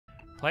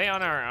Play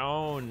on our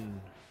own.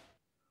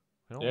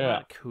 We don't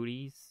want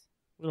cooties.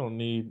 We don't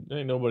need.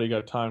 Ain't nobody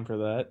got time for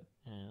that.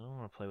 Yeah, I don't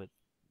want to play with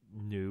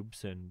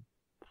noobs and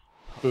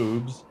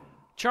boobs.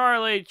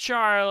 Charlie.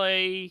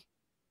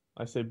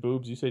 I say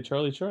boobs. You say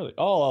Charlie.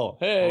 Oh,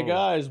 hey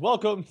guys,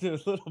 welcome to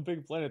Little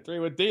Big Planet 3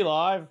 with D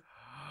Live.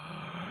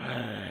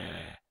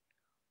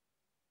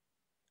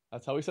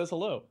 That's how he says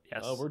hello.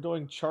 Yes. We're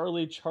doing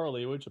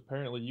Charlie, which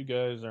apparently you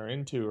guys are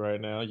into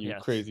right now. You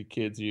crazy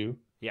kids, you.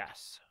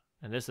 Yes.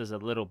 And this is a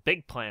Little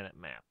Big Planet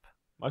map.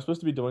 Am I supposed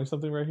to be doing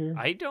something right here?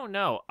 I don't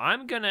know.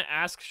 I'm gonna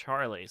ask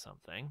Charlie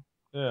something.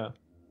 Yeah.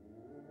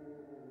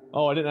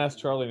 Oh, I didn't ask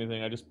Charlie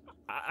anything. I just.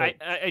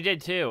 I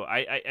did too.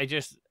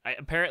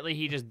 Apparently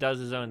he just does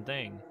his own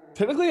thing.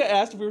 Technically, I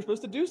asked if we were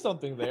supposed to do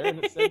something there,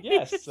 and it said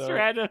yes. So.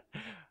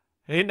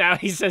 And now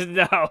he says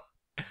no.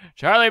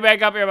 Charlie,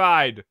 make up your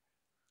mind.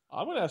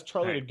 I'm gonna ask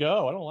Charlie to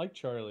go. I don't like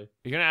Charlie.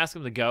 You're gonna ask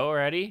him to go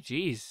already?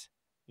 Jeez.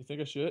 You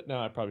think I should?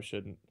 No, I probably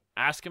shouldn't.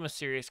 Ask him a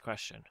serious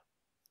question.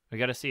 We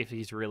gotta see if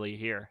he's really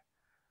here.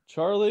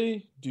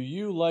 Charlie, do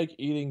you like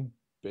eating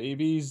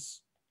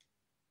babies?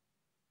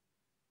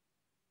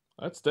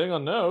 That's staying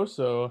on no,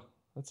 so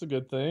that's a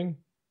good thing.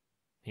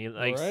 He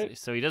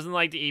likes, so he doesn't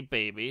like to eat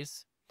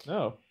babies.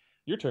 No,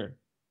 your turn.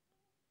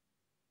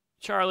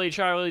 Charlie,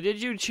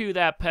 did you chew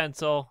that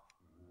pencil?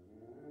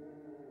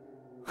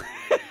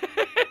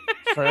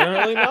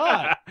 Apparently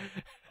not.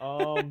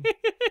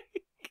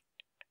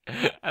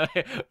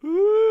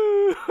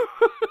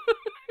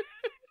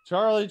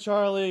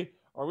 Charlie,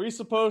 are we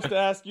supposed to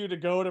ask you to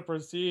go to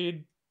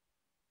proceed?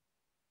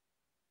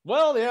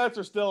 Well, the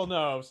answer's still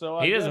no.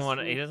 So he doesn't want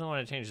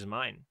to change his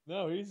mind.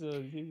 No,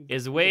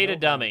 Is Wade a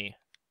dummy? I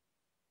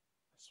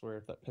swear,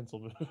 if that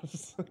pencil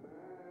moves.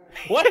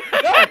 What?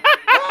 No!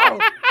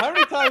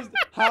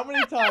 How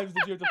many times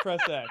did you have to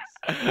press X?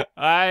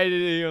 I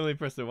didn't only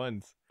press it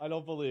once. I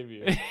don't believe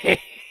you.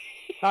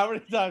 How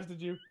many times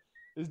did you?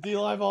 Is D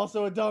Live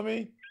also a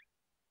dummy?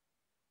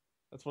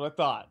 That's what I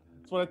thought.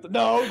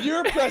 No,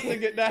 you're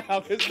pressing it now. No,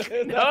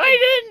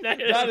 I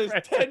didn't. That is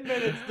 10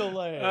 minutes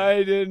delay.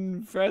 I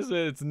didn't press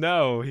it. It's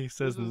no. He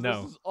says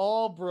no. This is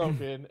all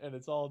broken, and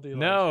it's all D Live.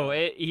 No,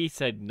 he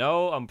said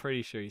no. I'm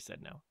pretty sure he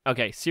said no.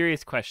 Okay,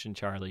 serious question,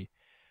 Charlie.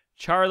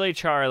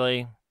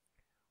 Charlie,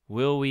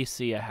 will we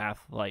see a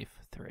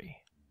Half-Life 3?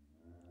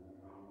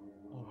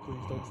 Oh,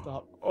 please don't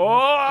stop.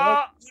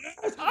 Oh!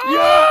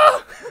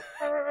 Yes!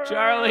 Yeah!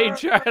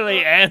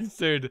 Charlie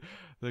answered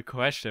the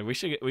question.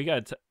 We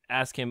got to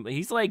ask him.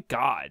 He's like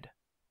God,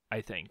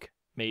 I think.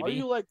 Maybe. Are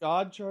you like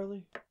God,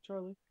 Charlie?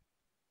 Did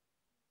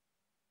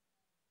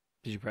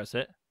you press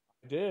it?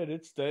 I did.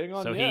 It's staying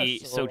on.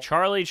 So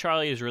Charlie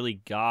is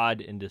really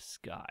God in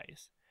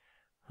disguise.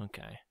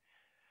 Okay.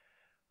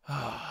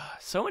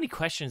 So many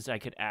questions I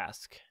could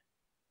ask.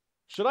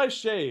 Should I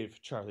shave,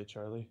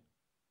 Charlie?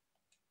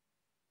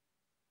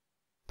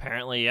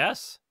 Apparently,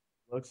 yes.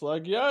 Looks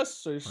like yes.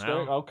 So you're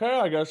staying. Okay,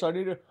 I guess I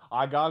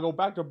gotta go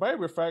back to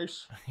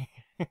babyface.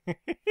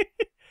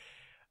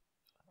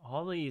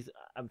 All these.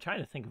 I'm trying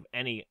to think of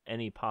any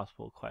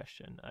possible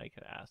question I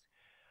could ask.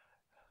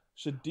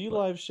 Should D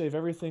Live shave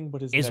everything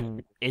but his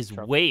neck? Is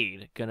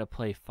Wade gonna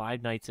play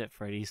Five Nights at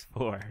Freddy's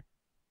 4?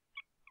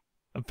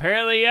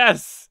 Apparently,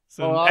 yes.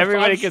 So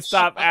everybody can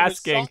stop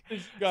asking.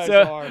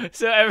 So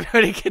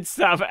everybody can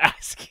stop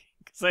asking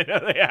because I know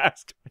they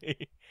asked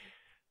me.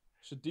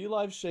 Should D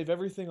Live shave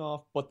everything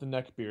off but the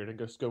neck beard and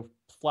just go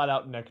flat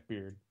out neck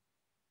beard?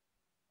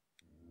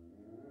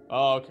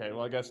 Oh, okay.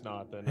 Well, I guess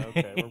not then.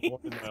 Okay, we're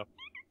both in now.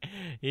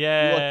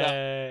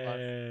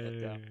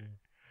 Yeah.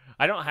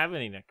 I don't have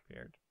any neck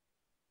beard.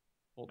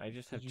 Well, I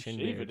just have chin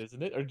shave beard.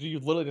 Isn't it? Or do you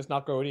literally just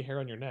not grow any hair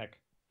on your neck?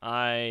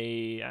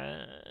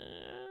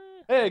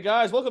 Hey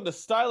guys, welcome to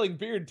Styling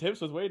Beard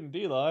Tips with Wade and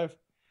D Live.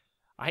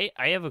 I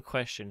have a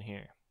question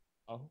here.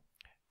 Oh.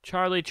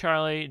 Charlie,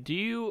 do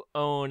you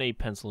own a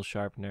pencil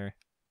sharpener?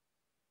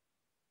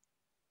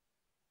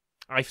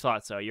 I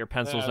thought so. Your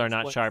pencils are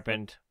not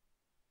sharpened.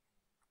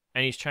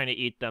 And he's trying to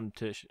eat them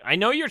to... I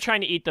know you're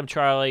trying to eat them,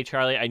 Charlie.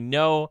 I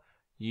know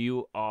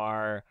you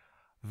are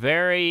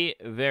very,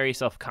 very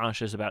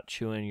self-conscious about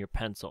chewing your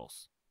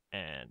pencils.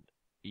 And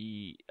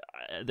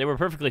they were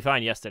perfectly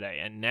fine yesterday.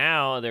 And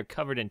now they're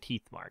covered in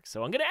teeth marks.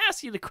 So I'm going to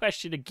ask you the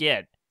question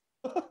again.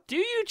 Do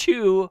you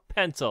chew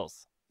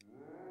pencils?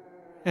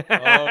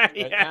 Now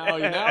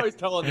he's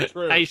telling the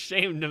truth. I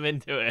shamed him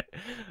into it.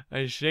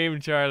 I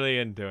shamed Charlie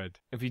into it.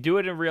 If you do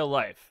it in real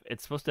life,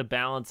 it's supposed to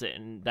balance it,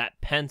 and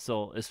that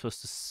pencil is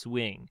supposed to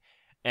swing.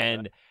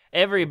 And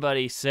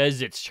everybody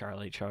says it's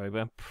Charlie, but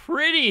I'm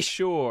pretty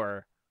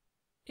sure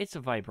it's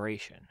a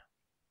vibration.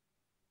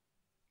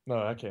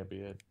 No, that can't be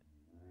it.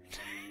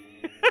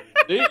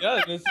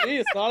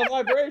 It's not a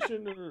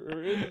vibration.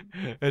 Or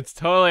it's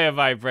totally a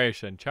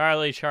vibration.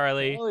 Charlie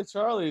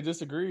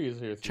disagrees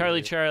here.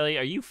 Charlie,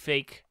 are you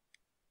fake?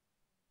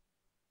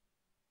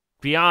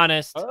 Be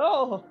honest.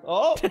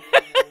 Oh.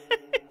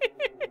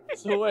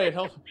 So wait,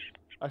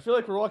 I feel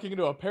like we're walking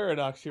into a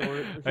paradox here.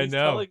 Where if he's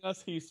telling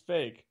us he's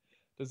fake,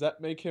 does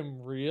that make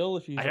him real?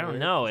 If he's I don't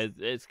know.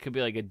 It could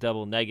be like a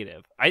double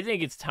negative. I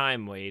think it's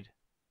time, Wade.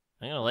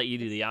 I'm gonna let you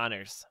do the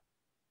honors.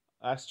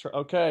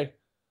 Okay.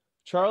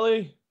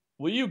 Charlie,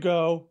 will you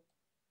go?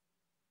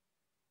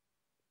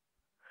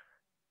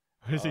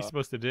 What is he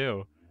supposed to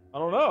do? I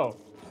don't know.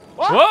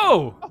 What?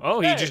 Whoa! Okay.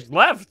 Oh, he just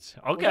left.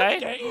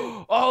 Okay.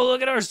 Oh,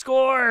 look at our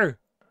score.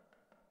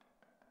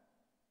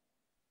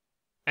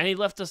 And he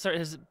left us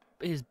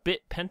his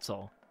bit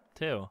pencil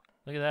too.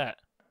 Look at that.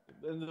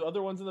 And the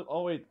other one's in the.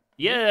 Oh wait.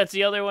 Yeah, that's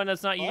the other one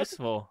that's not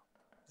useful.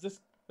 This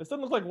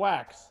doesn't look like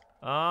wax.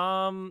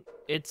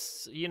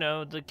 It's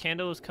the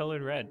candle was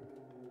colored red.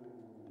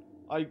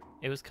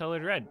 It was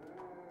colored red.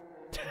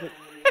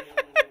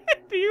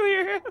 Do you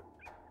hear him?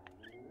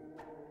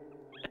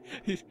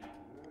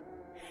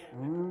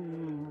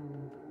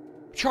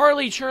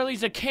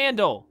 Charlie's a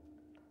candle.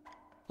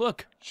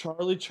 Look.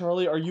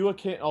 Charlie, are you a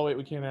can? Oh wait,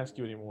 we can't ask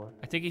you anymore.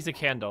 I think he's a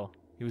candle.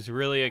 He was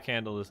really a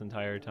candle this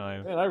entire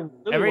time. Man,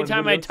 Every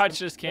time I touch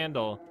this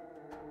candle.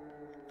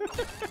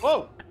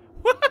 Whoa!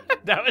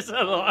 That was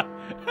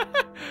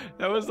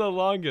that was the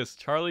longest.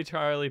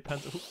 Charlie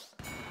pencil.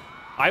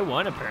 I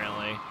won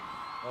apparently.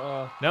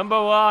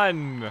 Number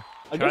 1.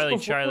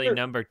 Charlie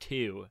number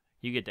 2.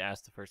 You get to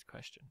ask the first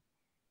question.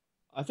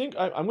 I think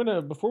I'm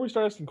gonna, before we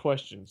start asking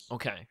questions.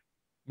 Okay.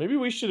 Maybe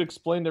we should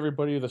explain to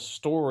everybody the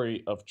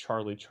story of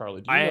Charlie.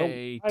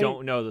 I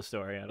don't know the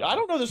story at all. I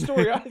don't know the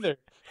story either.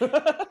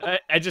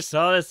 I just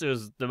saw this. It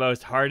was the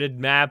most hearted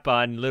map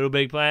on Little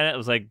Big Planet. I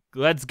was like,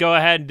 let's go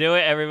ahead and do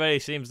it. Everybody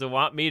seems to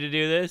want me to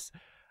do this.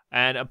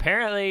 And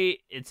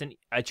apparently it's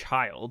a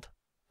child.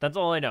 That's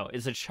all I know.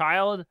 It's a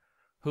child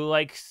who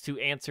likes to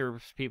answer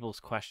people's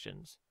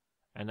questions.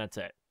 And that's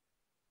it.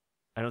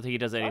 I don't think he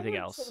does anything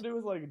else. Something to do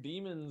with like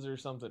demons or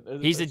something.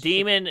 He's a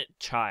demon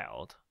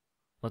child.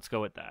 Let's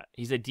go with that.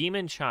 He's a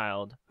demon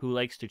child who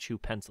likes to chew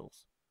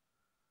pencils.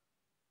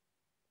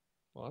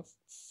 Well, that's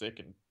sick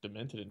and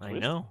demented and I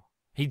twisted. know.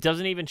 He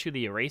doesn't even chew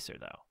the eraser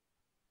though.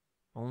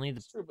 Only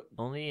the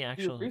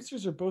actual. The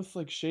erasers are both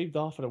like shaved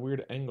off at a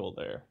weird angle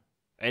there.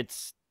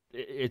 It's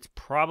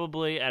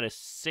probably at a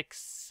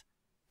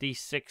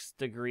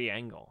 66-degree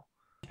angle.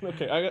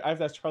 Okay, I have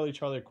to ask Charlie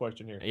a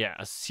question here. Yeah,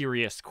 a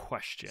serious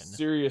question.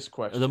 Serious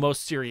question. The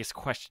most serious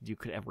question you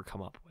could ever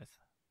come up with.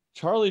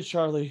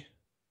 Charlie,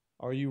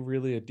 are you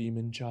really a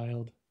demon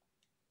child?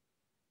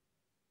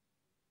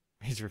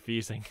 He's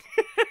refusing.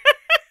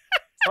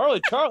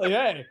 Charlie,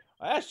 hey,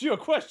 I asked you a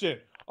question.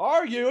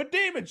 Are you a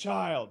demon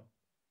child?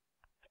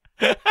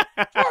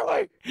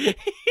 Charlie!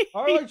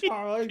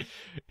 Charlie!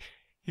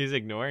 He's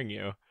ignoring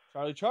you.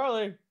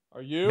 Charlie,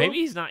 are you? Maybe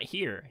he's not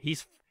here.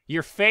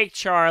 You're fake,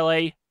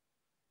 Charlie.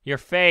 You're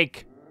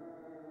fake.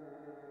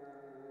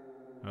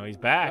 Oh, he's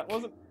back.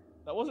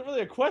 That wasn't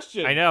really a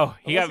question. I know.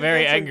 He got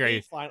very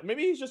angry.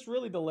 Maybe he's just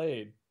really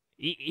delayed.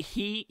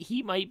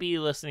 He might be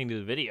listening to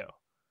the video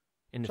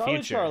in the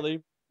future.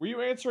 Charlie, were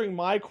you answering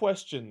my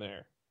question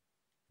there?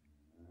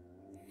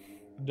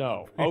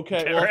 No.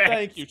 Okay. Well,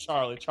 thank you,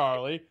 Charlie.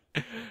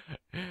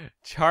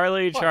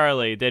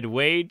 Charlie, did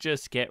Wade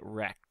just get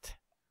wrecked?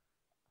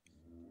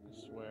 I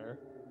swear.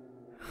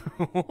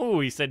 Oh,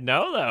 he said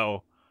no,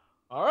 though.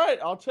 All right,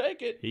 I'll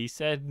take it. He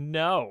said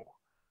no.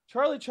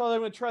 Charlie, I'm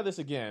going to try this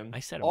again. I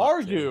said, are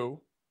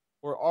you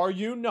or are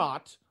you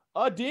not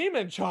a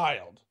demon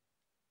child?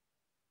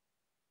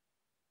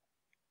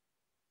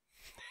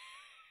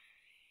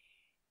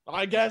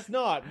 I guess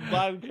not.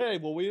 Okay,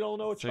 well, we don't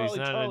know what Charlie is. So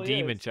he's not a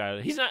demon is.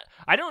 child. He's not.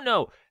 I don't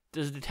know.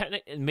 Does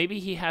the maybe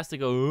he has to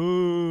go,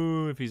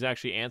 ooh, if he's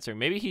actually answering.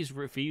 Maybe he's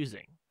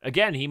refusing.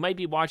 Again, he might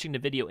be watching the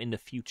video in the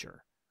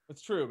future.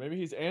 That's true. Maybe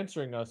he's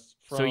answering us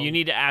from So you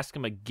need to ask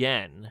him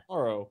again.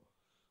 Tomorrow.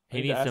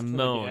 He needs to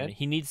moan.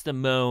 He needs to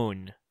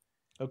moan.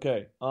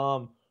 Okay.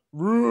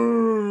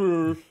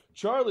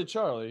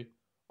 Charlie,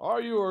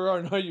 are you or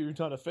are you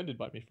not offended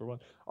by me for one?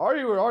 Are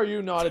you or are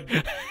you not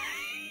a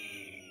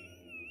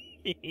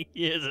He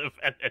is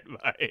offended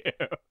by you.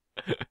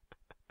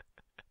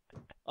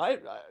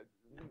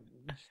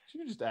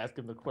 You just ask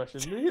him the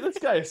question. This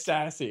guy is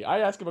sassy. I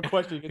ask him a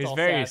question. He gets He's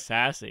very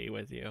sassy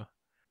with you.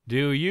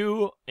 Do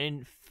you,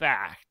 in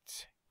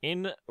fact,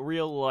 in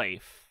real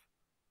life,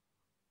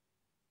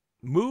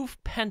 move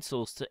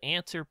pencils to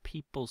answer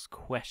people's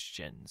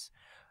questions?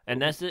 And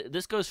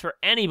this goes for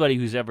anybody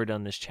who's ever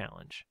done this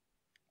challenge.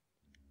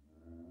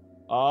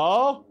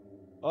 Oh.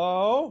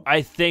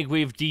 I think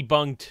we've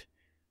debunked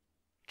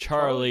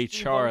Charlie.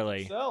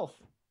 Himself.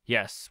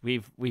 Yes,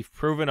 we've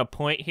proven a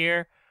point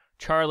here.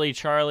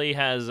 Charlie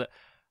has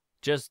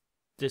just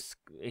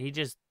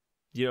dishonored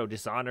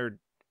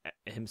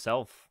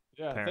himself.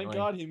 Yeah, apparently. Thank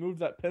God he moved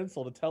that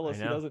pencil to tell us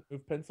he doesn't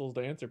move pencils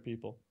to answer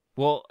people.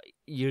 Well,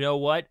 you know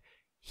what?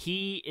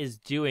 He is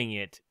doing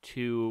it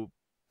to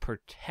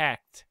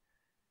protect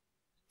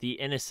the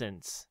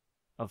innocence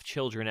of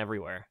children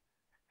everywhere.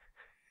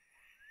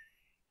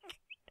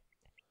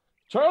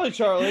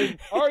 Charlie,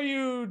 are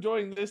you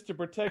doing this to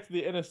protect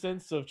the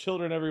innocence of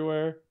children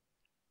everywhere?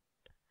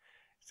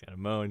 He's got to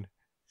moan.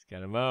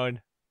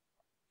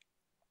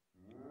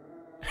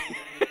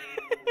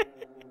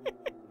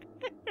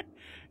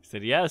 He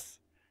said yes.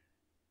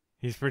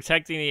 He's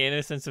protecting the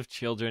innocence of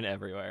children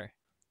everywhere.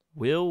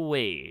 Will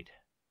Wade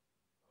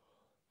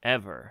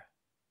ever,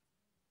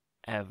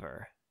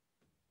 ever,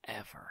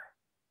 ever,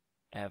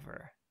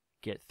 ever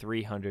get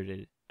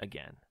 300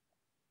 again.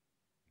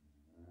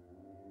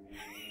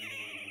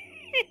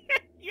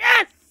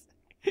 Yes!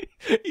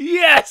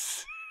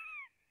 Yes!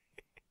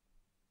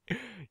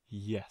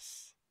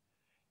 Yes.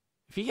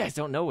 If you guys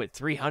don't know what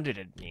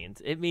 300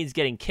 means, it means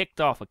getting kicked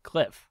off a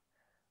cliff.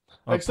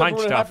 Or Except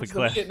punched when it off a happens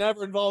cliff. to me, it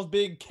never involves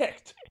being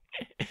kicked.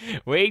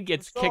 Wade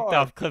gets kicked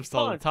off cliffs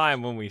all the punched.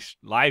 time when we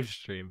live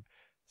stream.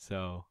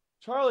 So,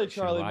 Charlie,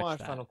 watch my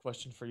that. final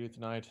question for you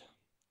tonight.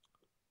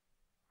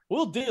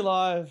 Will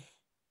D-Live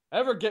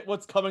ever get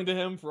what's coming to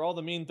him for all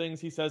the mean things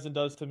he says and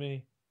does to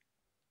me?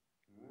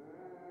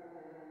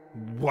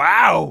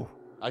 Wow!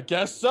 I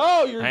guess so.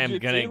 I'm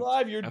gonna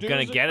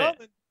get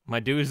it. My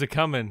dues are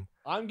coming.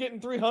 I'm getting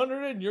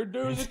 300 and your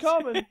dues are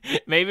coming.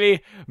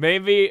 maybe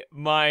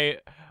my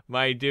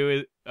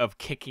due of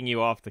kicking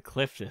you off the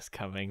cliff is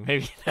coming.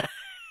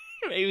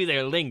 Maybe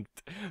they're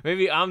linked.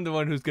 Maybe I'm the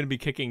one who's gonna be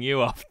kicking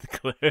you off the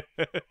cliff.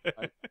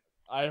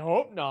 I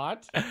hope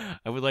not.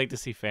 I would like to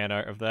see fan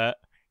art of that.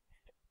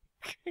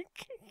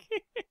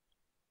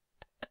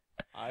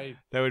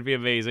 That would be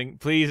amazing.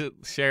 Please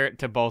share it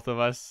to both of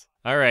us.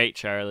 All right,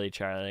 Charlie,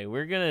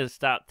 we're going to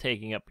stop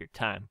taking up your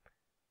time.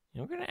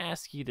 And we're going to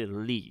ask you to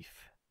leave.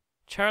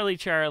 Charlie.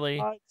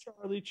 Hi,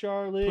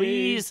 Charlie.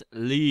 Please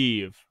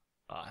leave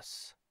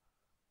us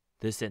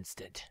this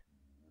instant.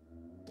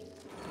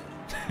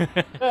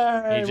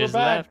 Hey, He just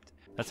left.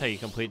 That's how you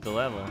complete the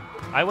level.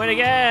 I win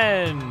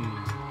again.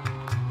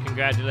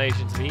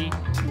 Congratulations, me.